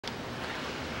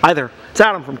Hi there, it's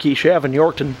Adam from Key Chev in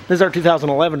Yorkton. This is our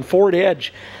 2011 Ford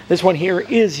Edge. This one here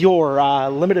is your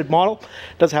limited model.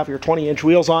 It does have your 20-inch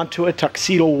wheels onto it,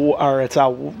 tuxedo, or it's a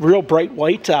real bright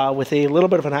white with a little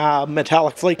bit of a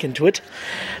metallic flake into it.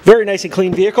 Very nice and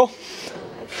clean vehicle.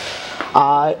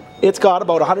 It's got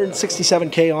about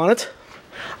 167K on it.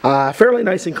 Fairly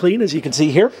nice and clean, as you can see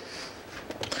here.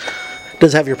 It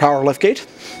does have your power liftgate,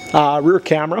 rear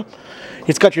camera.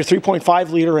 It's got your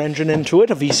 3.5 liter engine into it,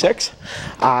 a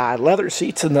V6. Leather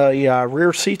seats in the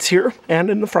rear seats here and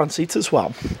in the front seats as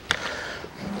well.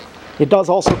 It does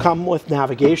also come with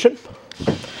navigation.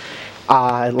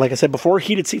 Like I said before,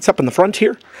 heated seats up in the front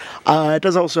here. It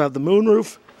does also have the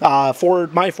moonroof,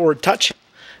 my Ford Touch.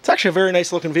 It's actually a very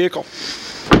nice looking vehicle.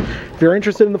 If you're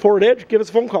interested in the Ford Edge, give us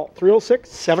a phone call,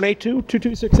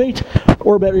 306-782-2268,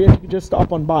 or better yet, you can just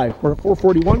stop on by. We're at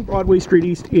 441 Broadway Street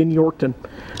East in Yorkton.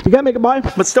 You can't make it by,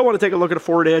 but still want to take a look at a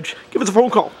Ford Edge, give us a phone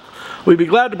call. We'd be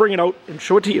glad to bring it out and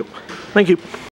show it to you. Thank you.